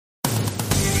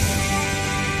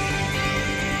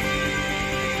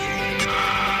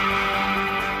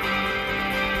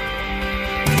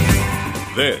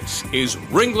This is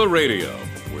Ringler Radio,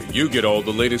 where you get all the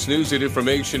latest news and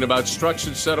information about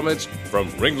structured settlements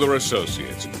from Ringler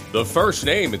Associates, the first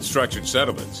name in structured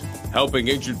settlements, helping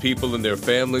injured people and their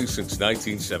families since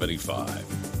 1975.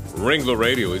 Ringler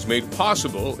Radio is made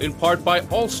possible in part by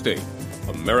Allstate,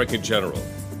 American General,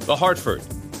 The Hartford,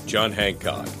 John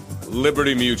Hancock,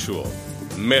 Liberty Mutual,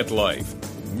 MetLife,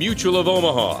 Mutual of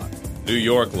Omaha, New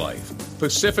York Life,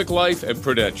 Pacific Life, and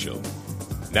Prudential.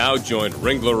 Now join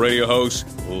Ringler Radio host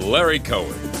Larry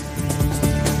Cohen.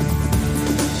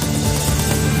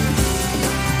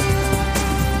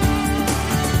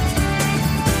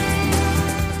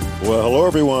 Well, hello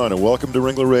everyone, and welcome to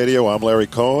Ringler Radio. I'm Larry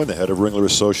Cohen, the head of Ringler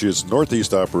Associates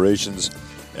Northeast Operations,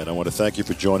 and I want to thank you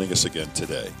for joining us again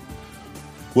today.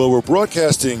 Well, we're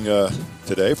broadcasting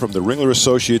today from the Ringler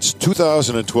Associates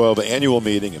 2012 annual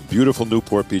meeting in beautiful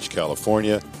Newport Beach,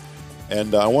 California.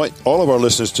 And I want all of our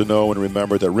listeners to know and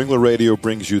remember that Ringler Radio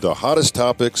brings you the hottest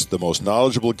topics, the most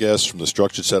knowledgeable guests from the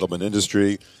structured settlement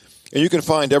industry. And you can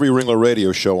find every Ringler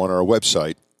Radio show on our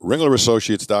website,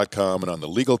 ringlerassociates.com, and on the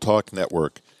Legal Talk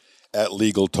Network at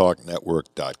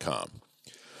LegalTalkNetwork.com.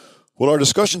 Well, our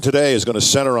discussion today is going to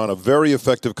center on a very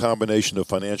effective combination of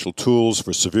financial tools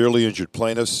for severely injured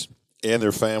plaintiffs and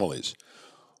their families.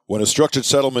 When a structured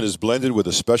settlement is blended with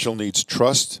a special needs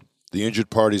trust, the injured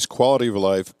party's quality of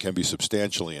life can be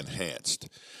substantially enhanced.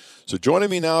 So joining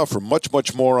me now for much,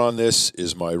 much more on this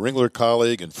is my Ringler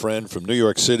colleague and friend from New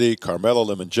York City, Carmella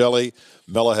Limongelli.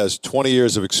 Mella has 20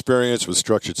 years of experience with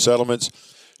structured settlements.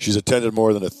 She's attended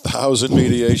more than 1,000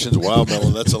 mediations. Wow,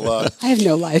 Mella, that's a lot. I have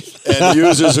no life. And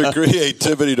uses her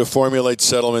creativity to formulate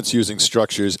settlements using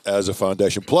structures as a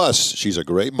foundation. Plus, she's a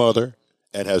great mother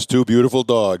and has 2 beautiful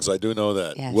dogs. I do know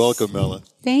that. Yes. Welcome, Mella.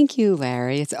 Thank you,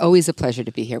 Larry. It's always a pleasure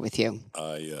to be here with you.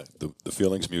 The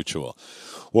feeling's mutual.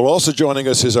 Well, also joining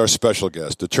us is our special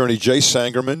guest, attorney Jay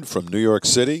Sangerman from New York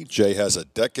City. Jay has a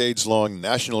decades-long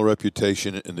national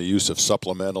reputation in the use of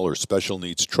supplemental or special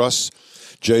needs trusts.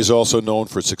 Jay's also known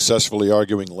for successfully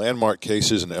arguing landmark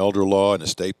cases in elder law and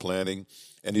estate planning,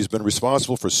 and he's been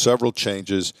responsible for several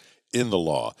changes in the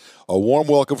law. A warm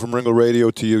welcome from Ringler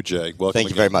Radio to you, Jay. Welcome. Thank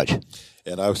you very much.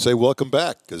 And I would say welcome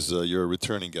back, because you're a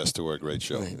returning guest to our great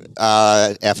show.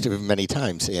 After many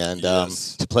times. And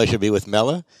yes. It's a pleasure to be with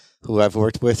Mella, who I've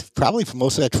worked with probably for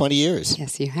most of that 20 years.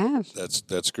 Yes, you have.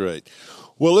 That's great.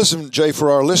 Well, listen, Jay,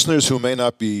 for our listeners who may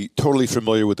not be totally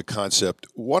familiar with the concept,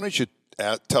 why don't you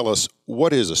tell us,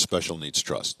 what is a special needs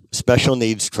trust? Special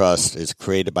needs trust is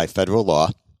created by federal law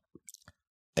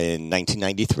in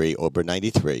 1993, over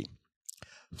 93,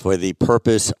 for the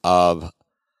purpose of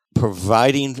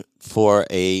providing for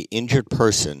a injured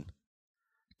person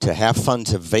to have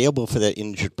funds available for that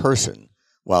injured person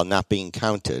while not being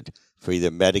counted for either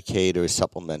Medicaid or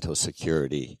supplemental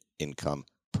security income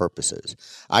purposes.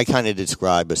 I kind of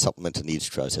describe a supplemental needs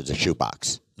trust as a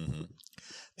shoebox. Mm-hmm.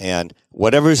 And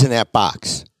whatever's in that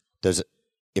box,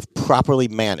 if properly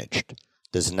managed,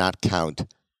 does not count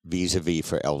vis-a-vis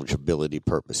for eligibility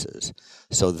purposes.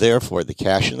 So therefore, the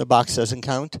cash in the box doesn't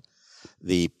count.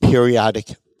 The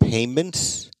periodic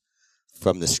payments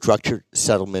from the structured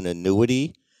settlement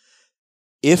annuity,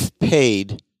 if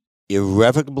paid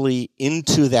irrevocably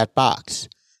into that box,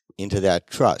 into that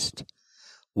trust,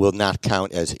 will not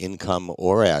count as income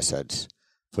or assets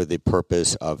for the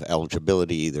purpose of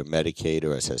eligibility, either Medicaid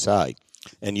or SSI.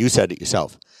 And you said it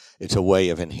yourself. It's a way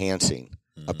of enhancing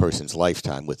a person's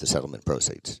lifetime with the settlement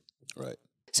proceeds. Right.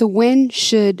 So when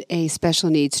should a special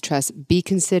needs trust be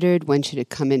considered? When should it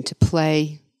come into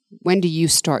play? When do you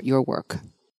start your work?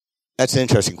 That's an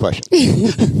interesting question.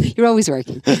 You're always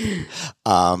working.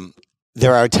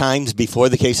 There are times before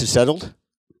the case is settled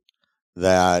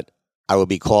that I will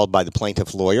be called by the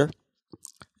plaintiff lawyer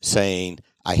saying,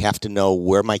 I have to know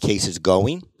where my case is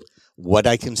going, what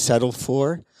I can settle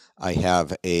for. I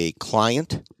have a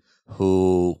client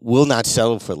who will not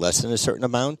settle for less than a certain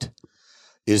amount.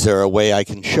 Is there a way I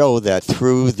can show that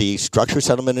through the structured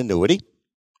settlement annuity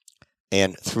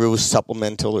and through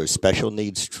supplemental or special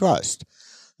needs trust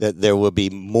that there will be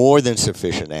more than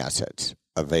sufficient assets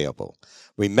available?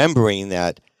 Remembering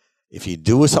that if you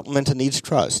do a supplemental needs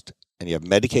trust and you have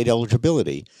Medicaid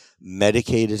eligibility,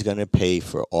 Medicaid is going to pay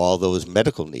for all those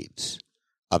medical needs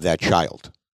of that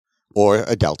child or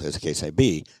adult, as the case may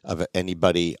be, of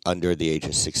anybody under the age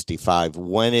of 65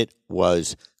 when it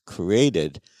was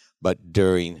created, but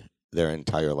during their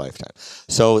entire lifetime.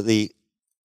 So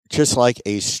just like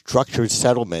a structured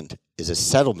settlement is a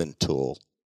settlement tool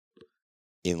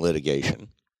in litigation,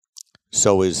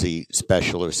 so is the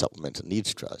special or supplemental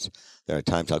needs trust. There are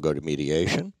times I'll go to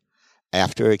mediation.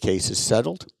 After a case is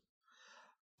settled,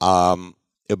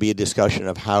 it'll be a discussion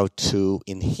of how to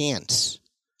enhance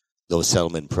those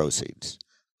settlement proceeds.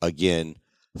 Again,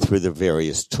 through the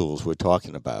various tools we're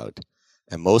talking about.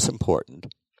 And most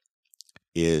important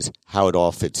is how it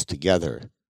all fits together.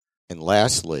 And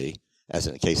lastly, as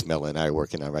in the case Mel and I are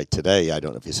working on right today, I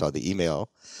don't know if you saw the email,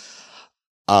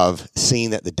 of seeing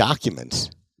that the documents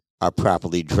are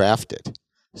properly drafted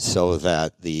so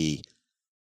that the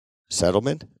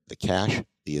settlement, the cash,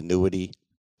 the annuity,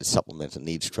 the supplemental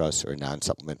needs trust or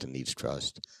non-supplemental needs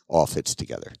trust all fits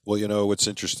together. Well, what's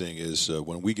interesting is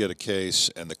when we get a case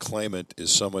and the claimant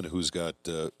is someone who's got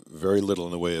very little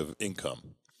in the way of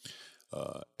income,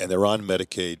 and they're on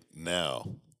Medicaid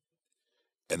now,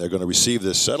 and they're going to receive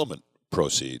this settlement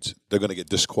proceeds, they're going to get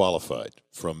disqualified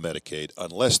from Medicaid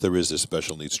unless there is this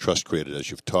special needs trust created, as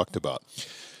you've talked about.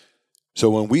 So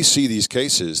when we see these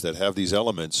cases that have these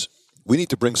elements, we need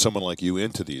to bring someone like you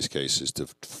into these cases to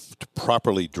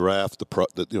properly draft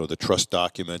the trust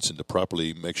documents and to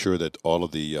properly make sure that all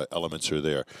of the elements are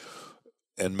there.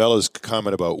 And Mella's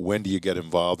comment about when do you get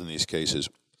involved in these cases,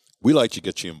 we like to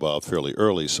get you involved fairly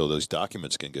early so those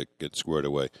documents can get squared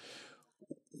away.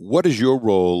 What is your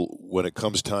role when it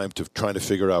comes time to trying to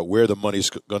figure out where the money's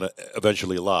going to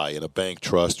eventually lie, in a bank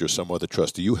trust or some other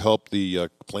trust? Do you help the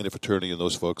plaintiff attorney and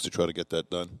those folks to try to get that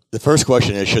done? The first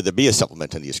question is, should there be a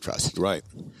supplemental needs trust? Right.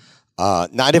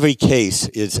 Not every case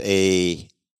is a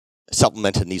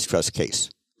supplemental needs trust case.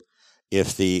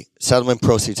 If the settlement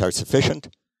proceeds are sufficient,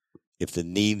 if the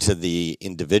needs of the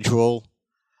individual,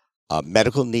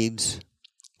 medical needs,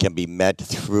 can be met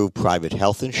through private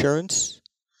health insurance,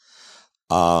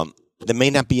 there may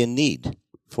not be a need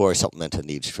for a supplemental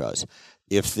needs trust.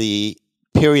 If the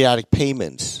periodic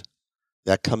payments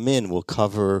that come in will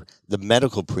cover the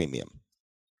medical premium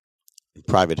in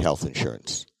private health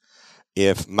insurance.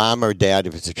 If mom or dad,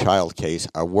 if it's a child case,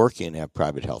 are working and have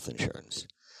private health insurance,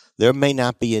 there may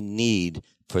not be a need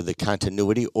for the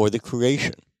continuity or the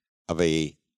creation of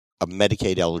a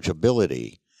Medicaid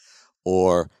eligibility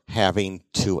or having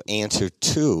to answer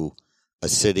to a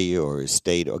city or a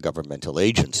state or governmental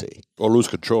agency. Or lose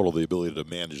control of the ability to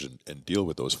manage and deal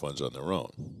with those funds on their own.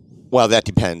 Well, that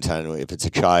depends on if it's a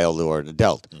child or an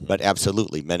adult. Mm-hmm. But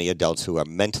absolutely, many adults who are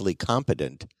mentally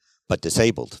competent but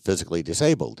disabled, physically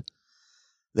disabled,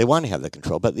 they want to have that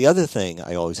control. But the other thing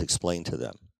I always explain to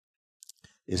them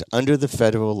is under the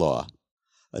federal law,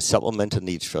 a supplemental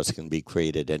needs trust can be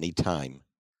created any time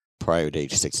prior to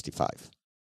age 65.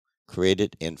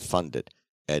 Created and funded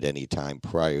at any time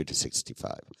prior to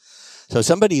 65. So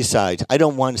somebody decides, I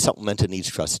don't want a supplemental needs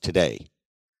trust today,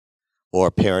 or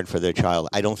a parent for their child,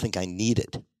 I don't think I need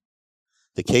it.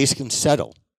 The case can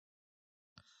settle.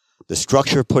 The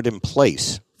structure put in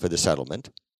place for the settlement,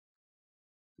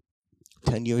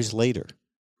 10 years later,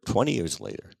 20 years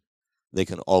later, they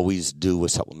can always do a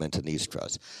supplemental needs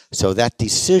trust. So that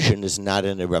decision is not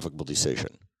an irrevocable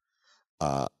decision.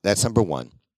 That's number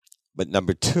one. But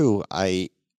number two, I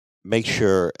make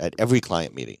sure at every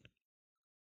client meeting,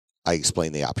 I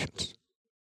explain the options.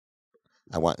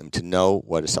 I want them to know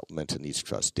what a supplemental needs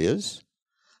trust is.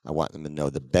 I want them to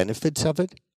know the benefits of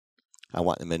it. I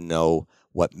want them to know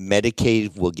what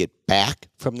Medicaid will get back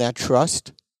from that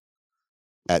trust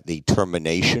at the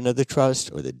termination of the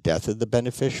trust or the death of the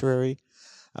beneficiary.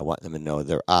 I want them to know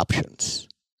their options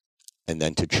and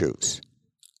then to choose.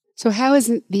 So how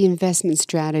is the investment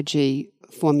strategy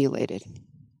formulated?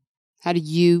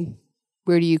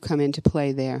 Where do you come into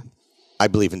play there? I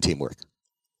believe in teamwork.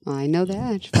 I know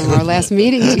that from our last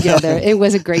meeting together. It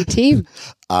was a great team.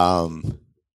 And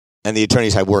the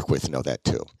attorneys I work with know that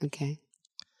too. Okay.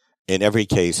 In every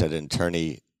case, an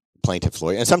attorney, plaintiff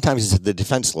lawyer, and sometimes it's the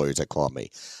defense lawyers that call me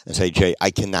and say, Jay,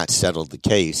 I cannot settle the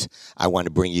case. I want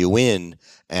to bring you in.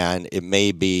 And it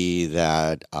may be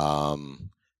that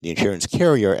the insurance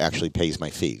carrier actually pays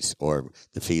my fees or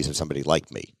the fees of somebody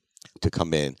like me to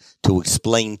come in to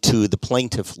explain to the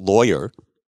plaintiff lawyer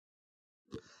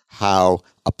how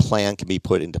a plan can be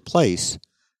put into place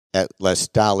at less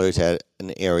dollars at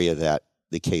an area that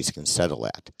the case can settle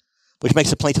at, which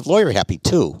makes the plaintiff lawyer happy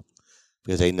too,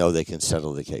 because they know they can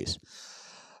settle the case.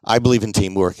 I believe in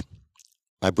teamwork.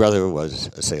 My brother was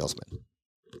a salesman,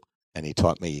 and he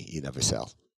taught me you never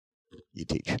sell, you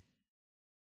teach.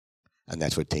 And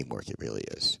that's what teamwork it really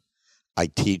is. I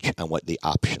teach on what the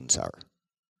options are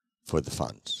for the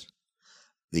funds.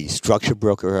 The structure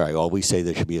broker, I always say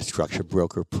there should be a structure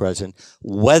broker present,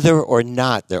 whether or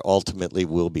not there ultimately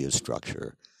will be a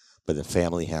structure. But the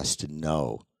family has to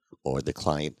know, or the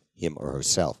client, him or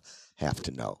herself, have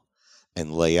to know,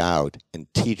 and lay out and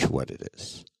teach what it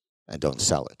is, and don't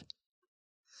sell it.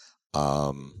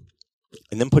 And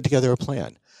then put together a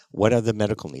plan. What are the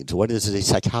medical needs? What is the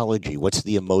psychology? What's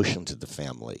the emotions of the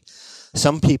family?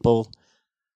 Some people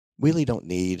really don't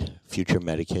need future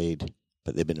Medicaid,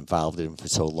 but they've been involved in it for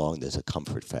so long, there's a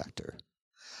comfort factor.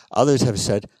 Others have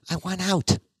said, I want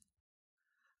out.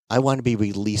 I want to be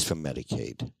released from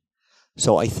Medicaid.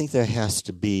 So I think there has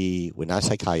to be, we're not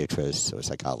psychiatrists or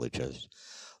psychologists,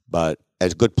 but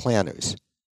as good planners,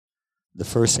 the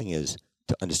first thing is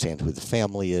to understand who the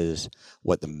family is,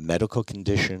 what the medical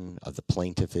condition of the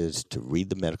plaintiff is, to read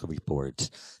the medical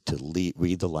reports, to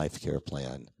read the life care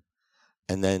plan.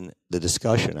 And then the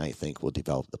discussion, I think, will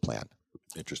develop the plan.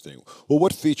 Interesting. Well,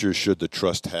 what features should the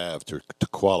trust have to Okay.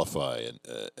 qualify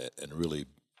and really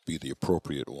be the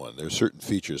appropriate one? There's certain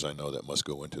features I know that must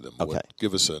go into them. Okay.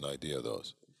 Give us an idea of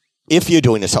those. If you're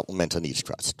doing a supplemental needs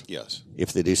trust, Yes.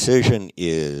 if the decision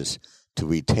is to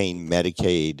retain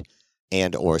Medicaid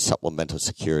and or supplemental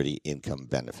security income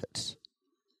benefits,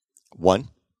 one,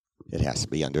 it has to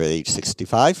be under age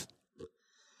 65.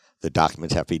 The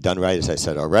documents have to be done right, as I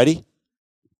said already.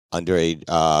 Under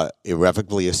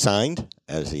irrevocably assigned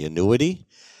as the annuity.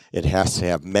 It has to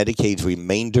have Medicaid's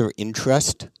remainder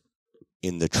interest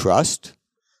in the trust,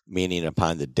 meaning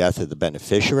upon the death of the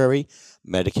beneficiary,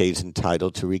 Medicaid is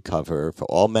entitled to recover for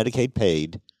all Medicaid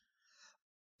paid,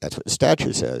 that's what the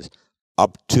statute says,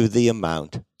 up to the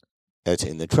amount that's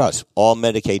in the trust. All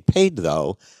Medicaid paid,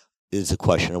 though, is a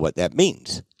question of what that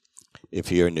means.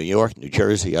 If you're in New York, New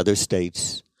Jersey, other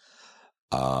states,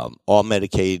 all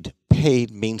Medicaid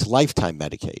paid means lifetime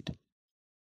Medicaid.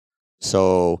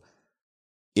 So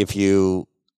if you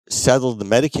settle the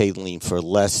Medicaid lien for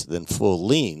less than full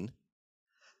lien,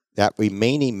 that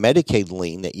remaining Medicaid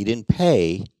lien that you didn't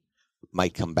pay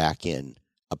might come back in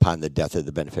upon the death of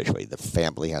the beneficiary. The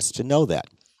family has to know that.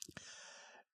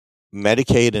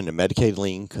 Medicaid and a Medicaid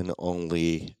lien can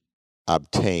only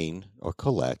obtain or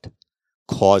collect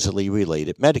causally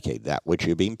related Medicaid, that which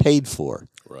you're being paid for.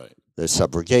 Right. The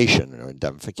subrogation or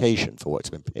indemnification for what's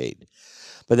been paid.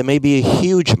 But there may be a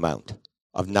huge amount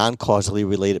of non-causally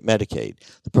related Medicaid.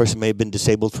 The person may have been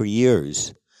disabled for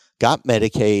years, got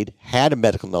Medicaid, had a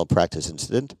medical malpractice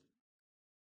incident,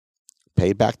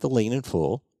 paid back the lien in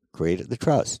full, created the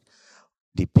trust.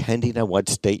 Depending on what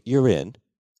state you're in,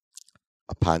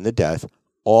 upon the death,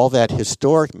 all that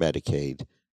historic Medicaid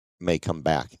may come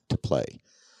back to play.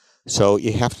 So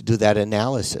you have to do that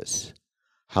analysis.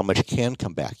 How much can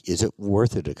come back? Is it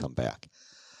worth it to come back?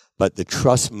 But the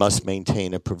trust must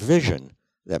maintain a provision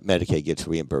that Medicaid gets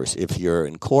reimbursed. If you're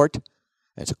in court, and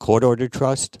it's a court-ordered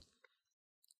trust,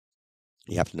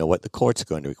 you have to know what the court's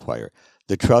going to require.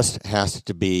 The trust has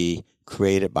to be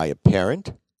created by a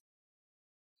parent,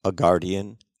 a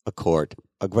guardian, a court,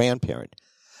 a grandparent.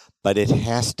 But it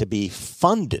has to be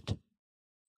funded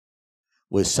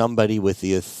with somebody with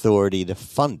the authority to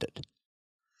fund it.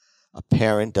 A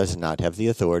parent does not have the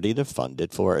authority to fund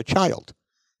it for a child.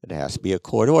 It has to be a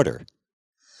court order.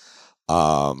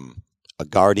 A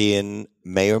guardian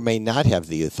may or may not have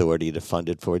the authority to fund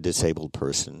it for a disabled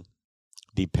person,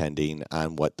 depending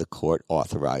on what the court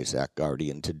authorized that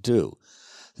guardian to do.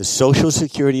 The Social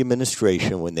Security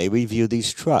Administration, when they review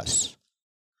these trusts,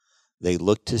 they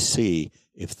look to see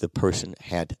if the person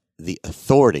had the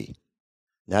authority,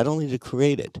 not only to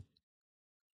create it,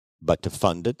 but to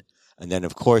fund it. And then,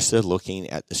 of course, they're looking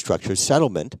at the structured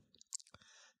settlement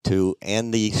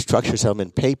and the structured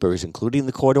settlement papers, including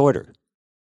the court order,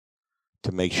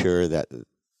 to make sure that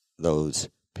those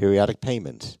periodic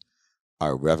payments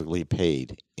are irrevocably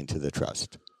paid into the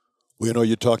trust. Well,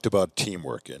 you talked about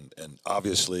teamwork, and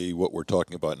obviously what we're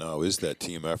talking about now is that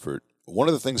team effort. One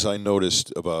of the things I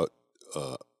noticed about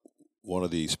one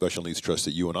of the special needs trusts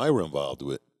that you and I were involved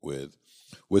with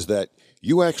was that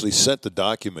you actually sent the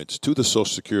documents to the Social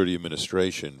Security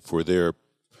Administration for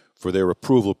their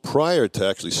approval prior to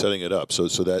actually setting it up, so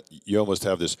that you almost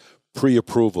have this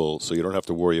pre-approval, so you don't have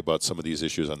to worry about some of these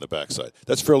issues on the backside.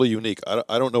 That's fairly unique.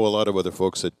 I don't know a lot of other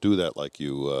folks that do that like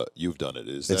you've done it.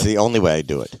 It's the only way I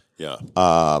do it.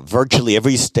 Yeah. Virtually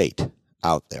every state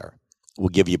out there will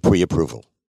give you pre-approval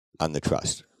on the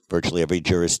trust. Virtually every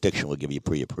jurisdiction will give you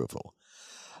pre-approval.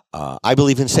 I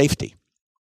believe in safety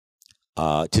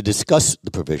to discuss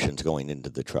the provisions going into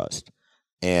the trust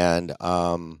and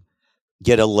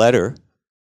get a letter,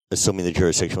 assuming the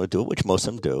jurisdiction would do it, which most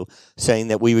of them do, saying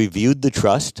that we reviewed the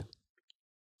trust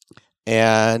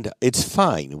and it's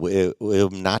fine. It will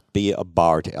not be a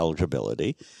bar to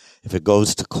eligibility. If it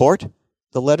goes to court,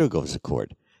 the letter goes to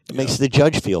court. It makes the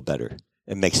judge feel better.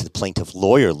 It makes the plaintiff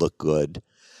lawyer look good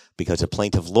because the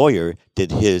plaintiff lawyer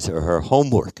did his or her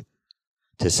homework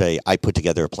to say, I put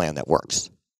together a plan that works.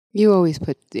 You always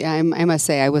put, I must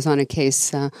say, I was on a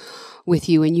case with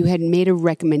you and you had made a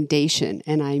recommendation,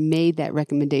 and I made that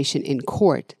recommendation in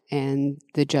court. And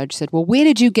the judge said, well, where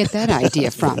did you get that idea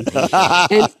from? And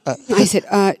I said,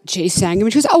 Jay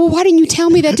Sangerman. She goes, oh, well, why didn't you tell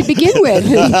me that to begin with?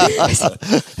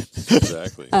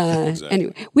 Exactly.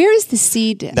 Anyway, where is the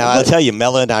seed? Now, I'll tell you,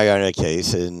 Mella and I are in a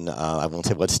case in, I won't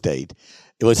say what state.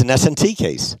 It was an S&T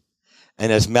case.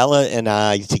 And as Mella and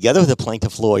I, together with a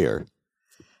plaintiff lawyer,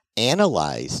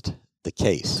 analyzed the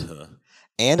case,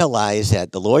 analyzed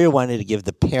that the lawyer wanted to give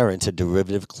the parents a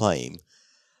derivative claim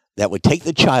that would take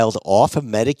the child off of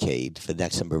Medicaid for the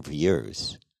next number of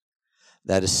years,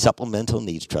 that a supplemental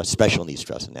needs trust, special needs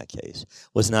trust in that case,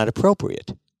 was not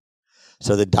appropriate.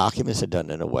 So the documents are done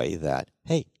in a way that,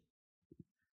 hey,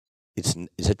 it's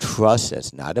a trust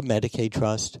that's not a Medicaid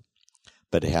trust,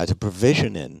 but it has a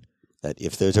provision in that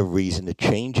if there's a reason to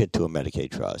change it to a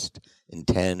Medicaid trust in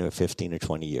 10 or 15 or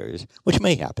 20 years, which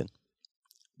may happen,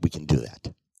 we can do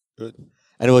that. Good.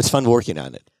 And it was fun working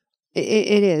on it.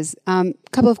 It is.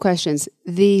 Couple of questions.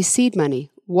 The seed money,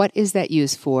 what is that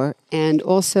used for? And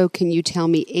also, can you tell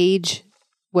me age?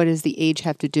 What does the age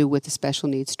have to do with the special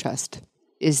needs trust?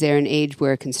 Is there an age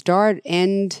where it can start,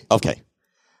 end? Okay.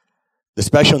 The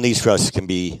special needs trust can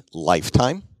be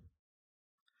lifetime.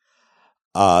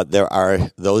 There are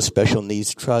those special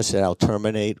needs trusts that will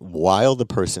terminate while the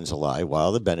person's alive,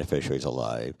 while the beneficiary's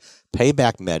alive, pay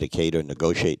back Medicaid or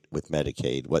negotiate with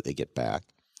Medicaid what they get back.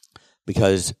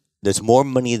 Because there's more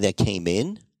money that came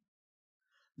in.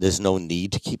 There's no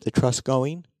need to keep the trust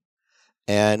going.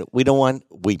 And we don't want,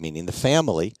 we meaning the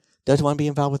family, doesn't want to be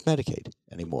involved with Medicaid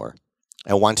anymore.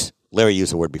 And once, Larry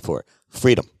used the word before,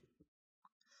 freedom.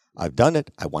 I've done it.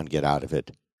 I want to get out of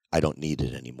it. I don't need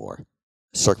it anymore.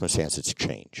 Circumstances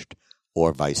changed,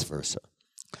 or vice versa.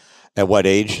 At what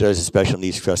age does a special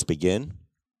needs trust begin?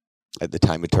 At the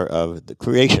time of the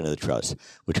creation of the trust,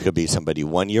 which could be somebody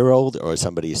 1 year old or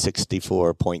somebody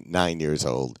 64.9 years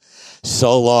old,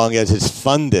 so long as it's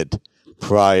funded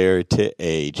prior to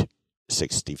age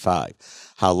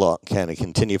 65. How long can it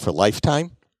continue for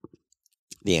lifetime?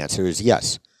 The answer is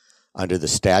yes. Under the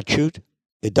statute,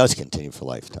 it does continue for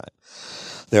lifetime.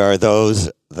 There are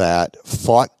those that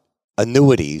fought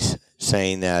annuities,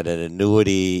 saying that an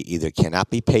annuity either cannot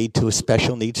be paid to a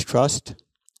special needs trust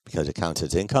because it counts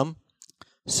as income.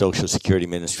 Social Security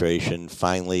Administration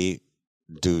finally,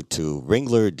 due to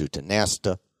Ringler, due to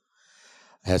NASTA,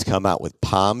 has come out with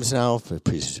POMS now, for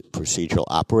procedural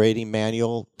operating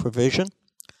manual provision,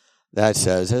 that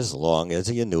says as long as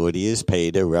the annuity is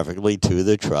paid irrevocably to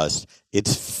the trust,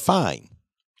 it's fine.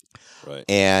 Right.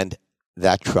 And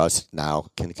that trust now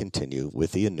can continue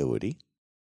with the annuity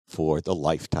for the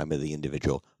lifetime of the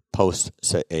individual post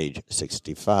age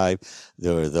 65.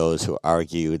 There are those who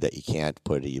argue that you can't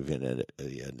put even an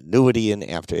annuity in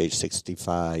after age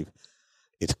 65.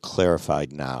 It's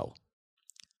clarified now.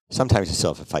 Sometimes you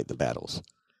still have to fight the battles,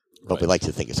 but we like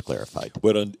to think it's clarified.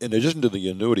 But in addition to the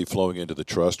annuity flowing into the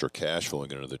trust or cash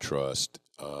flowing into the trust,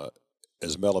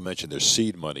 as Mella mentioned, there's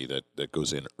seed money that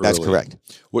goes in early. That's correct.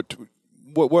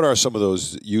 What are some of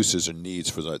those uses and needs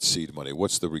for that seed money?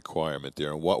 What's the requirement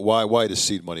there, and why does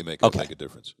seed money make a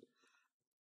difference?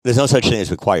 There's no such thing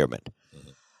as requirement. Mm-hmm.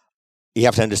 You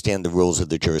have to understand the rules of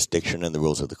the jurisdiction and the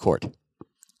rules of the court.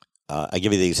 I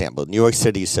give you the example. New York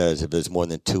City says if there's more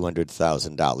than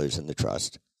 $200,000 in the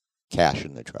trust, cash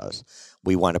in the trust,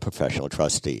 we want a professional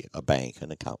trustee, a bank,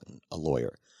 an accountant, a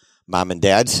lawyer. Mom and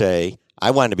dad say,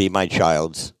 I want to be my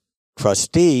child's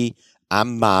trustee.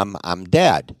 I'm mom, I'm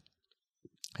dad.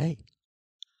 Hey,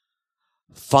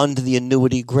 fund the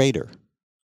annuity greater.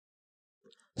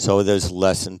 So there's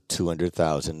less than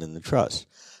 $200,000 in the trust.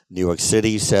 New York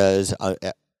City says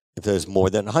if there's more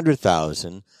than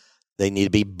 $100,000, they need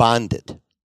to be bonded.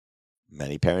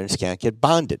 Many parents can't get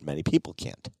bonded. Many people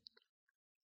can't.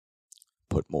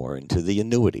 Put more into the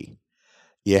annuity.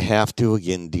 You have to,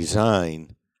 again,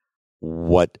 design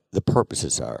what the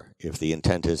purposes are. If the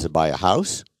intent is to buy a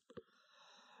house,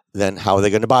 then how are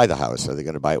they going to buy the house? Are they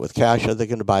going to buy it with cash? Or are they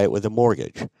going to buy it with a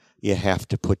mortgage? You have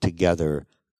to put together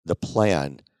the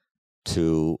plan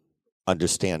to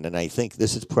understand. And I think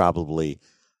this is probably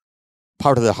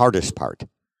part of the hardest part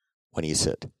when you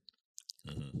sit.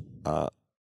 Mm-hmm.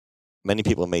 Many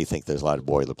people may think there's a lot of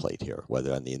boilerplate here,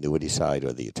 whether on the annuity side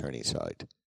or the attorney side.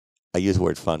 I use the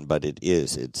word fun, but it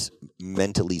is. It's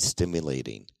mentally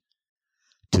stimulating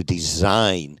to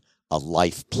design a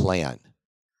life plan.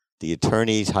 The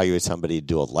attorneys hire somebody to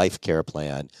do a life care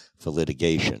plan for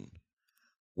litigation.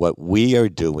 What we are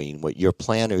doing, what your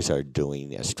planners are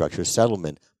doing as structured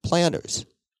settlement planners,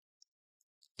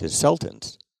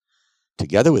 consultants,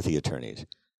 together with the attorneys,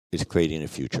 is creating a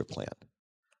future plan.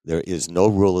 There is no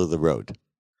rule of the road.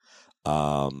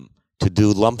 To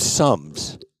do lump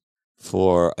sums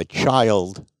for a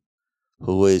child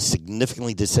who is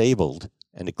significantly disabled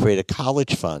and to create a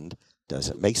college fund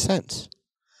doesn't make sense.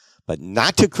 But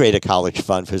not to create a college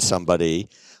fund for somebody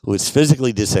who is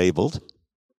physically disabled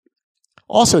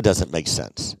also doesn't make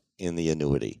sense in the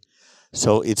annuity.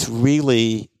 So it's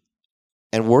really,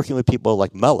 and working with people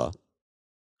like Mella,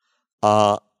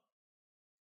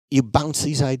 you bounce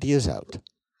these ideas out,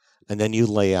 and then you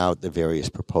lay out the various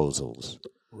proposals.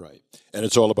 Right. And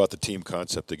it's all about the team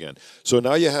concept again. So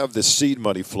now you have this seed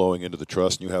money flowing into the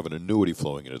trust, and you have an annuity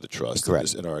flowing into the trust.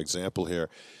 Correct. In our example here.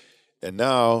 And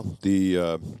now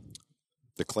the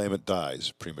claimant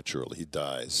dies prematurely. He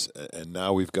dies. And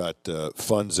now we've got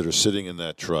funds that are sitting in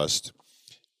that trust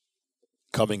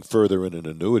coming further in an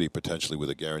annuity, potentially with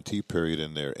a guarantee period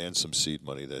in there and some seed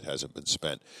money that hasn't been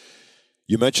spent.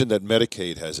 You mentioned that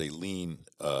Medicaid has a lien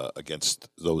against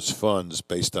those funds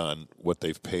based on what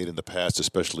they've paid in the past,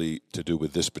 especially to do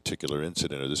with this particular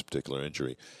incident or this particular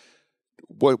injury.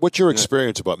 What's your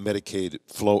experience about Medicaid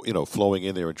flowing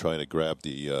in there and trying to grab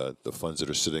the funds that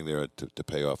are sitting there to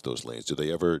pay off those liens? Do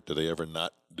they ever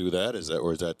not do that? Is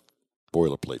that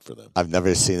boilerplate for them? I've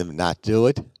never seen them not do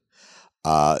it.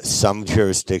 Some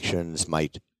jurisdictions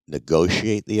might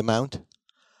negotiate the amount.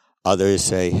 Others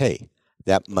say, hey,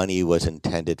 that money was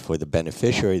intended for the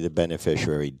beneficiary. The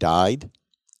beneficiary died.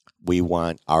 We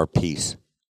want our piece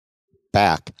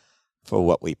back for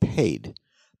what we paid.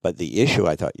 But the issue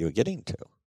I thought you were getting to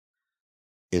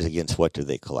is against what do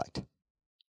they collect?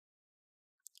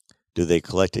 Do they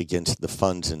collect against the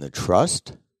funds in the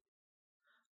trust?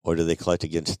 Or do they collect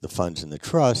against the funds in the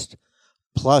trust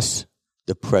plus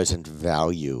the present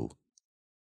value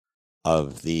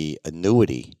of the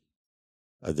annuity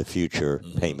of the future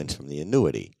payments from the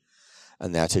annuity?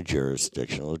 And that's a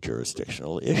jurisdictional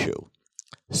issue.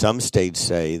 Some states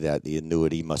say that the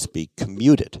annuity must be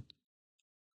commuted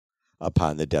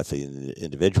upon the death of the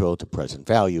individual to present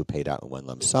value, paid out in one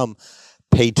lump sum,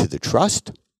 paid to the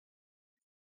trust,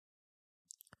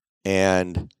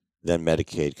 and then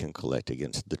Medicaid can collect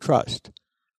against the trust.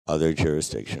 Other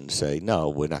jurisdictions say, no,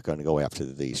 we're not going to go after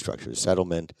the structured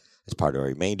settlement as part of our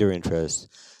remainder interest.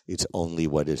 It's only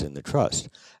what is in the trust.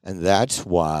 And that's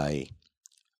why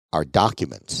our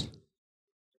documents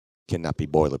cannot be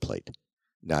boilerplate.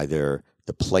 Neither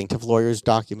the plaintiff lawyer's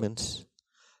documents,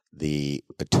 the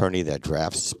attorney that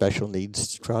drafts special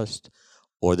needs trust,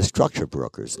 or the structure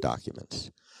broker's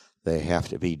documents. They have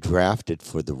to be drafted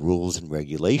for the rules and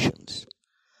regulations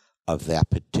of that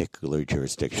particular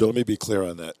jurisdiction. So let me be clear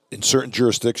on that. In certain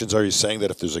jurisdictions, are you saying that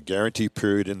if there's a guarantee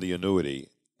period in the annuity,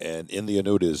 and in the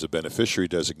annuity is a beneficiary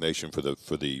designation for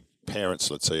the parents,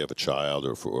 let's say, of a child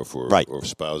or for right. or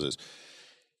spouses,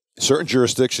 certain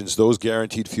jurisdictions, those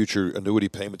guaranteed future annuity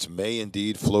payments may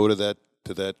indeed flow to that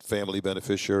family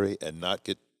beneficiary and not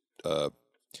get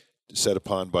set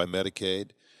upon by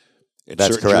Medicaid. In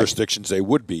That's certain correct. jurisdictions, they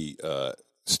would be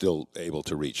still able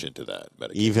to reach into that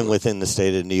Medicaid. Even within the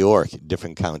state of New York,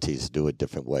 different counties do it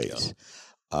different ways.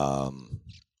 Yeah.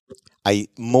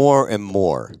 More and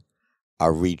more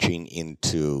are reaching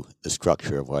into the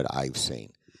structure of what I've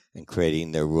seen and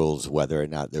creating their rules, whether or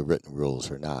not they're written rules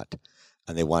or not.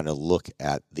 And they want to look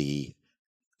at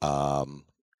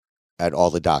at all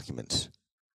the documents,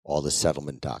 all the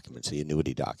settlement documents, the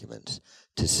annuity documents,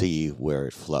 to see where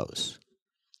it flows.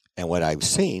 And what I've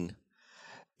seen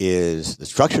is the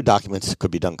structured documents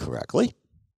could be done correctly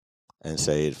and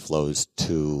say it flows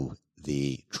to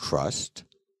the trust.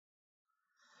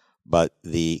 But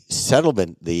the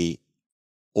settlement, the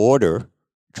order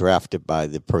drafted by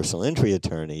the personal injury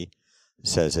attorney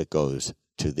says it goes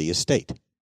to the estate.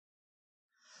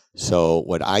 So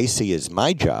what I see as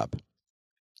my job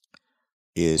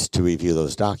is to review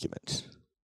those documents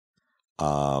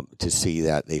to see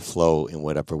that they flow in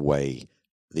whatever way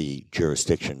the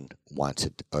jurisdiction wants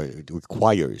it or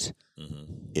requires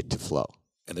it to flow.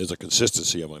 And there's a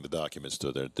consistency among the documents,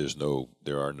 so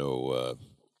there are no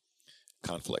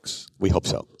conflicts. We hope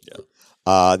so.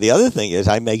 Yeah. The other thing is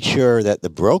I make sure that the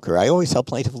broker, I always tell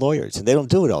plaintiff lawyers, and they don't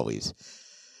do it always,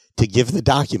 to give the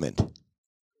document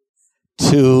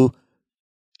to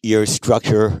your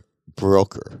structure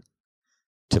broker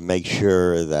to make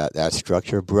sure that that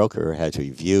structure broker has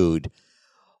reviewed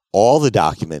all the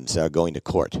documents that are going to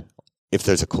court, if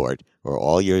there's a court, or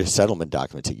all your settlement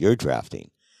documents that you're drafting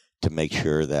to make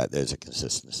sure that there's a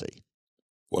consistency.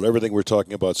 Well, everything we're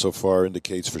talking about so far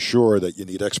indicates for sure that you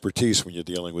need expertise when you're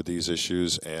dealing with these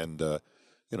issues, and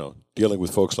dealing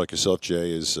with folks like yourself,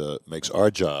 Jay, makes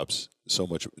our jobs so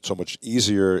much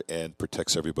easier and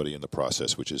protects everybody in the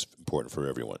process, which is important for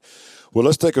everyone. Well,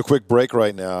 let's take a quick break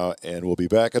right now, and we'll be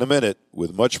back in a minute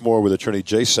with much more with attorney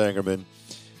Jay Sangerman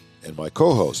and my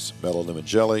co-host, Carmella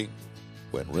Limongelli,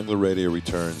 when Ringler Radio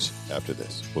returns after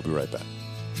this. We'll be right back.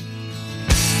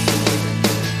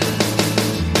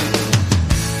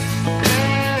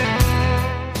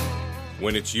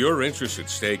 When it's your interest at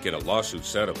stake in a lawsuit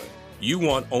settlement, you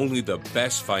want only the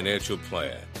best financial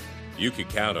plan. You can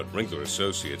count on Ringler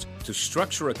Associates to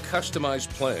structure a customized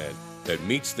plan that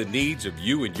meets the needs of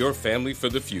you and your family for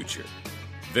the future.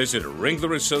 Visit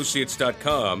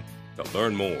ringlerassociates.com to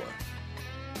learn more.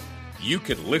 You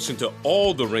can listen to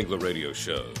all the Ringler Radio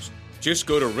shows. Just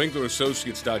go to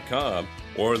ringlerassociates.com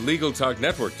or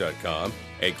LegalTalkNetwork.com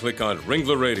and click on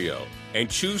Ringler Radio and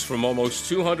choose from almost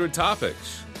 200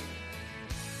 topics.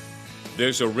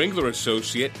 There's a Ringler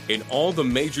Associate in all the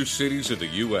major cities of the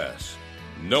U.S.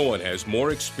 No one has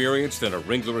more experience than a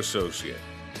Ringler Associate.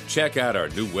 Check out our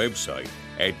new website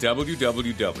at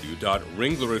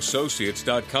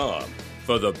www.ringlerassociates.com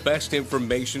for the best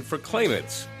information for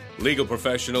claimants, legal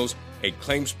professionals, and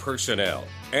claims personnel,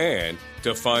 and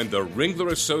to find the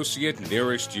Ringler Associate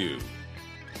nearest you.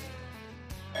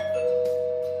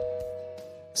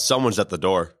 Someone's at the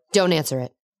door. Don't answer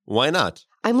it. Why not?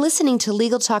 I'm listening to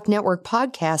Legal Talk Network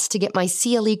podcasts to get my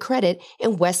CLE credit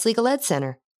in West Legal Ed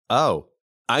Center. Oh,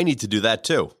 I need to do that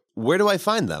too. Where do I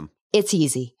find them? It's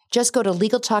easy. Just go to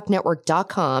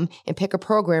LegalTalkNetwork.com and pick a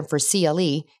program for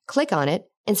CLE, click on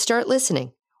it, and start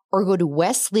listening. Or go to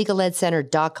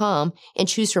WestLegalEdCenter.com and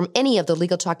choose from any of the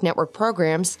Legal Talk Network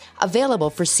programs available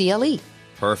for CLE.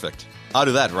 Perfect. I'll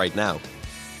do that right now.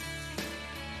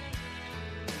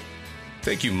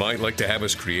 Think you might like to have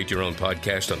us create your own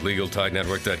podcast on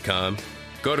LegalTalkNetwork.com?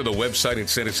 Go to the website and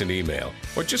send us an email,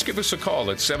 or just give us a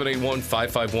call at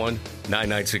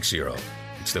 781-551-9960.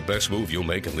 It's the best move you'll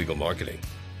make in legal marketing.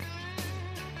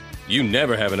 You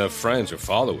never have enough friends or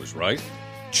followers, right?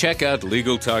 Check out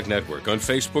Legal Talk Network on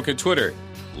Facebook and Twitter,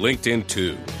 LinkedIn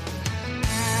too.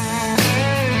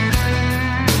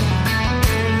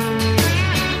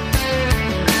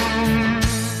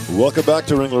 Welcome back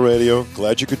to Ringler Radio.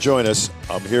 Glad you could join us.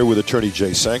 I'm here with attorney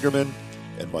Jay Sangerman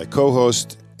and my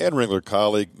co-host and Ringler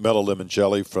colleague, Carmella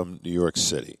Limongelli from New York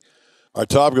City. Our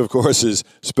topic, of course, is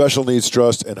special needs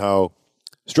trust and how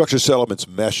structured settlements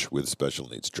mesh with special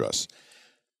needs trusts.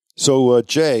 So,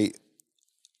 Jay,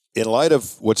 in light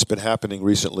of what's been happening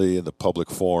recently in the public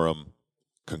forum,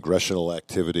 congressional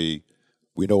activity,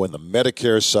 we know on the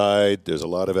Medicare side, there's a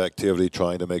lot of activity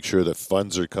trying to make sure that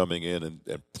funds are coming in and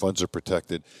funds are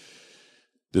protected.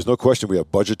 There's no question we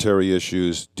have budgetary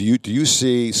issues. Do you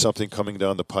see something coming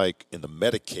down the pike in the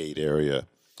Medicaid area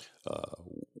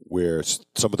where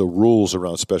some of the rules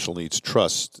around special needs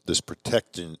trust, this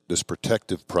protective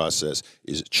process,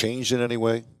 is it changed in any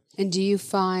way? And do you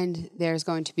find there's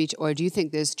going to be, or do you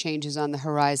think there's changes on the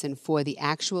horizon for the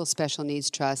actual special needs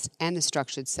trust and the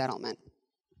structured settlement?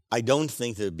 I don't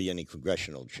think there'd be any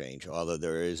congressional change, although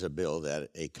there is a bill that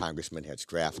a congressman has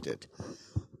drafted.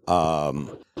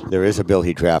 There is a bill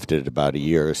he drafted about a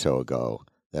year or so ago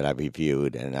that I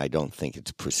reviewed, and I don't think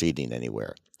it's proceeding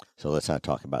anywhere. So let's not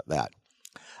talk about that.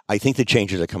 I think the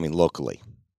changes are coming locally.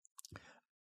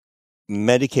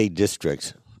 Medicaid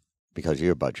districts, because of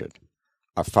your budget,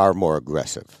 are far more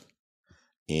aggressive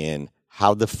in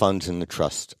how the funds in the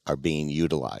trust are being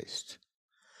utilized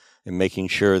and making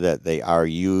sure that they are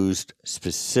used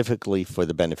specifically for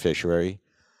the beneficiary,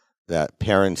 that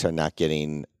parents are not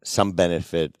getting some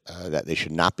benefit that they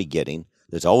should not be getting.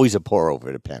 There's always a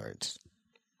pour-over to parents.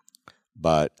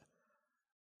 But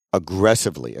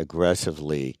aggressively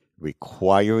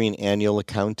requiring annual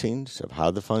accountings of how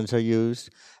the funds are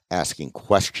used, asking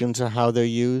questions of how they're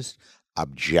used,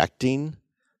 objecting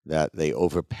that they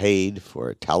overpaid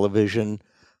for television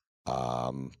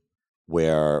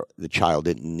where the child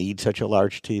didn't need such a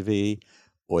large TV,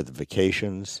 or the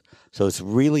vacations. So it's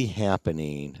really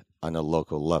happening on a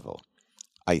local level.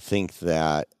 I think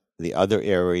that the other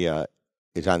area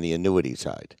is on the annuity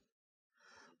side,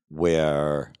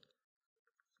 where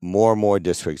more and more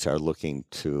districts are looking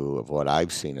to, of what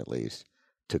I've seen at least,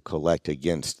 to collect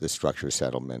against the structured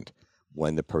settlement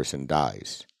when the person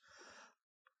dies.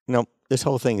 This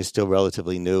whole thing is still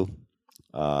relatively new.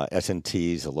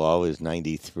 S&Ts, the law is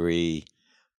 93,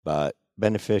 but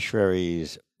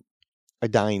beneficiaries are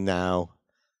dying now.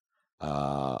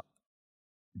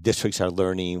 Districts are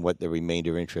learning what the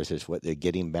remainder interest is, what they're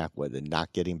getting back, what they're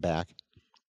not getting back.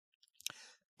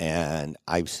 And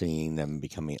I've seen them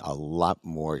becoming a lot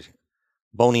more,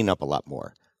 boning up a lot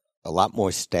more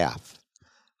staff,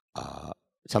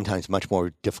 sometimes much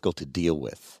more difficult to deal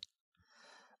with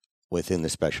within the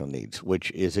special needs,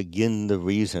 which is, again, the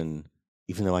reason,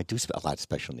 even though I do a lot of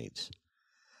special needs,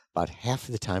 about half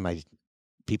of the time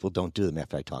people don't do them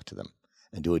after I talk to them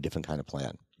and do a different kind of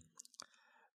plan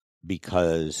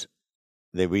because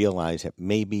they realize that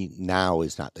maybe now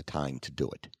is not the time to do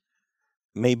it.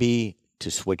 Maybe to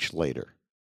switch later.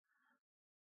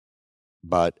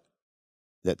 But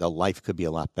that the life could be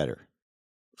a lot better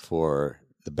for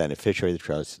the beneficiary of the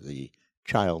trust, the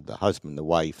child, the husband, the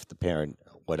wife, the parent,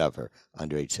 whatever,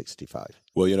 under age 65.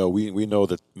 Well, we know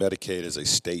that Medicaid is a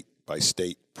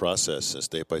state-by-state process, a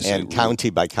state-by-state and county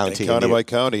by county, and county by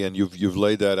county, and you've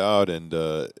laid that out, and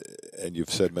you've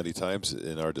said many times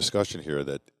in our discussion here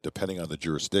that depending on the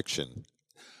jurisdiction,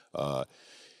 and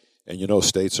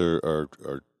states are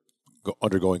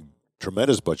undergoing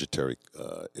tremendous budgetary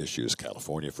issues.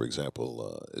 California, for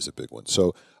example, is a big one.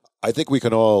 So I think we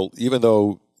can all, even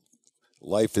though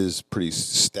life is pretty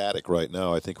static right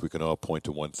now, I think we can all point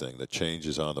to one thing, that change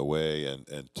is on the way,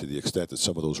 and to the extent that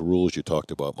some of those rules you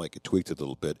talked about might get tweaked a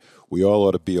little bit, we all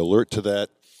ought to be alert to that,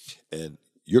 and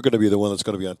you're going to be the one that's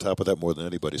going to be on top of that more than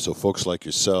anybody. So folks like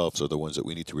yourselves are the ones that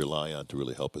we need to rely on to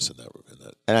really help us in that.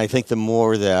 And I think the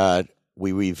more that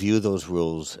we review those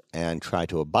rules and try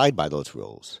to abide by those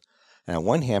rules, and on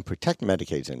one hand protect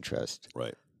Medicaid's interest,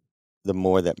 right, the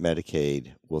more that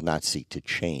Medicaid will not seek to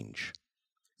change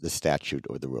the statute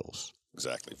or the rules.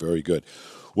 Exactly. Very good.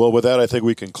 Well, with that, I think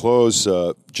we can close.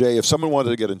 Jay, if someone wanted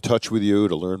to get in touch with you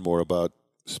to learn more about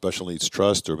Special Needs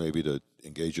Trust or maybe to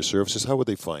engage your services, how would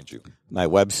they find you? My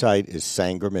website is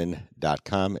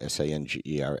sangerman.com,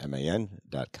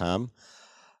 sangerman.com.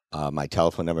 My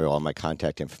telephone number, all my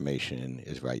contact information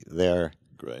is right there.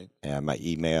 Great. And my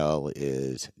email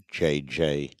is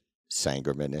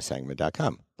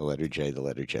jjsangerman@sangerman.com. The letter J, the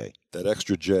letter J. That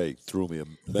extra J threw me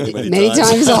many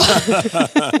times.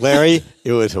 Larry,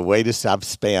 it was a way to stop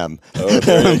spam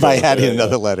by adding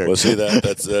another letter. Well, see,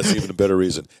 that's even a better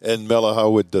reason. And Mela, how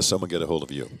would someone get a hold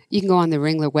of you? You can go on the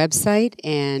Ringler website,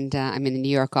 and I'm in the New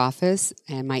York office,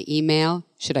 and my email,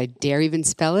 should I dare even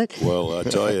spell it? Well, I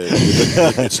tell you,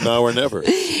 it's now or never.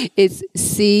 It's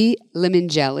C.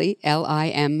 Limongelli,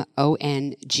 Limongelli,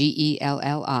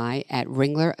 at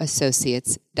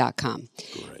ringlerassociates.com.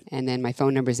 Great. And then my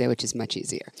phone number is there, which is much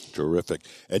easier. Terrific.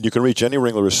 And you can reach any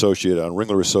Ringler Associate on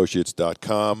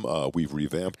ringlerassociates.com. We've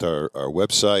revamped our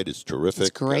website. It's terrific.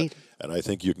 It's great. And I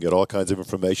think you can get all kinds of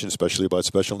information, especially about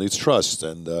Special Needs Trust.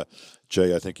 And,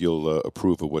 Jay, I think you'll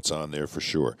approve of what's on there for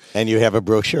sure. And you have a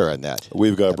brochure on that.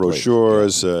 We've got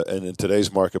brochures. And in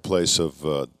today's marketplace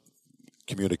of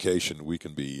communication, we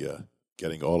can be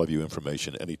getting all of you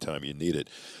information anytime you need it.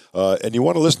 And you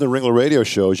want to listen to Ringler Radio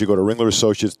shows, you go to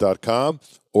ringlerassociates.com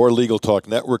or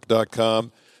LegalTalkNetwork.com,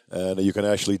 and you can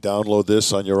actually download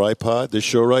this on your iPod, this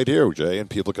show right here, Jay, and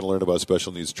people can learn about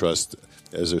Special Needs Trust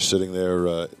as they're sitting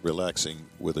there relaxing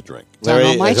with a drink.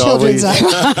 Larry, my children's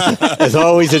as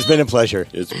always, it's been a pleasure.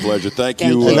 It's a pleasure. Thank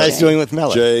you. Nice doing with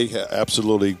Mela. Jay,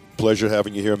 absolutely pleasure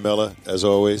having you here, Mela, as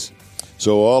always.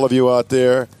 So all of you out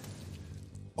there,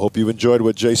 hope you've enjoyed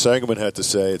what Jay Sangerman had to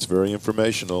say. It's very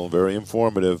informational, very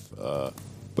informative.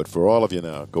 But for all of you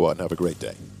now, go out and have a great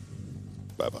day.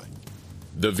 Bye-bye.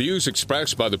 The views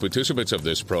expressed by the participants of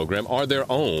this program are their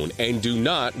own and do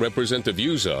not represent the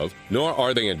views of, nor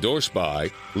are they endorsed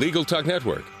by, Legal Talk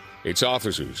Network, its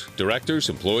officers, directors,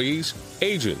 employees,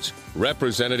 agents,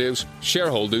 representatives,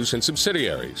 shareholders, and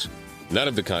subsidiaries. None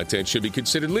of the content should be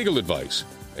considered legal advice.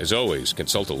 As always,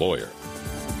 consult a lawyer.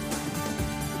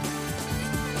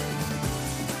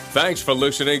 Thanks for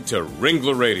listening to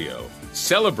Ringler Radio,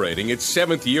 celebrating its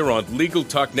 7th year on Legal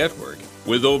Talk Network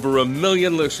with over 1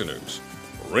 million listeners.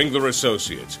 Ringler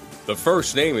Associates, the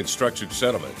first name in structured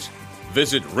settlements.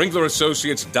 Visit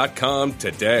ringlerassociates.com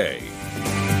today.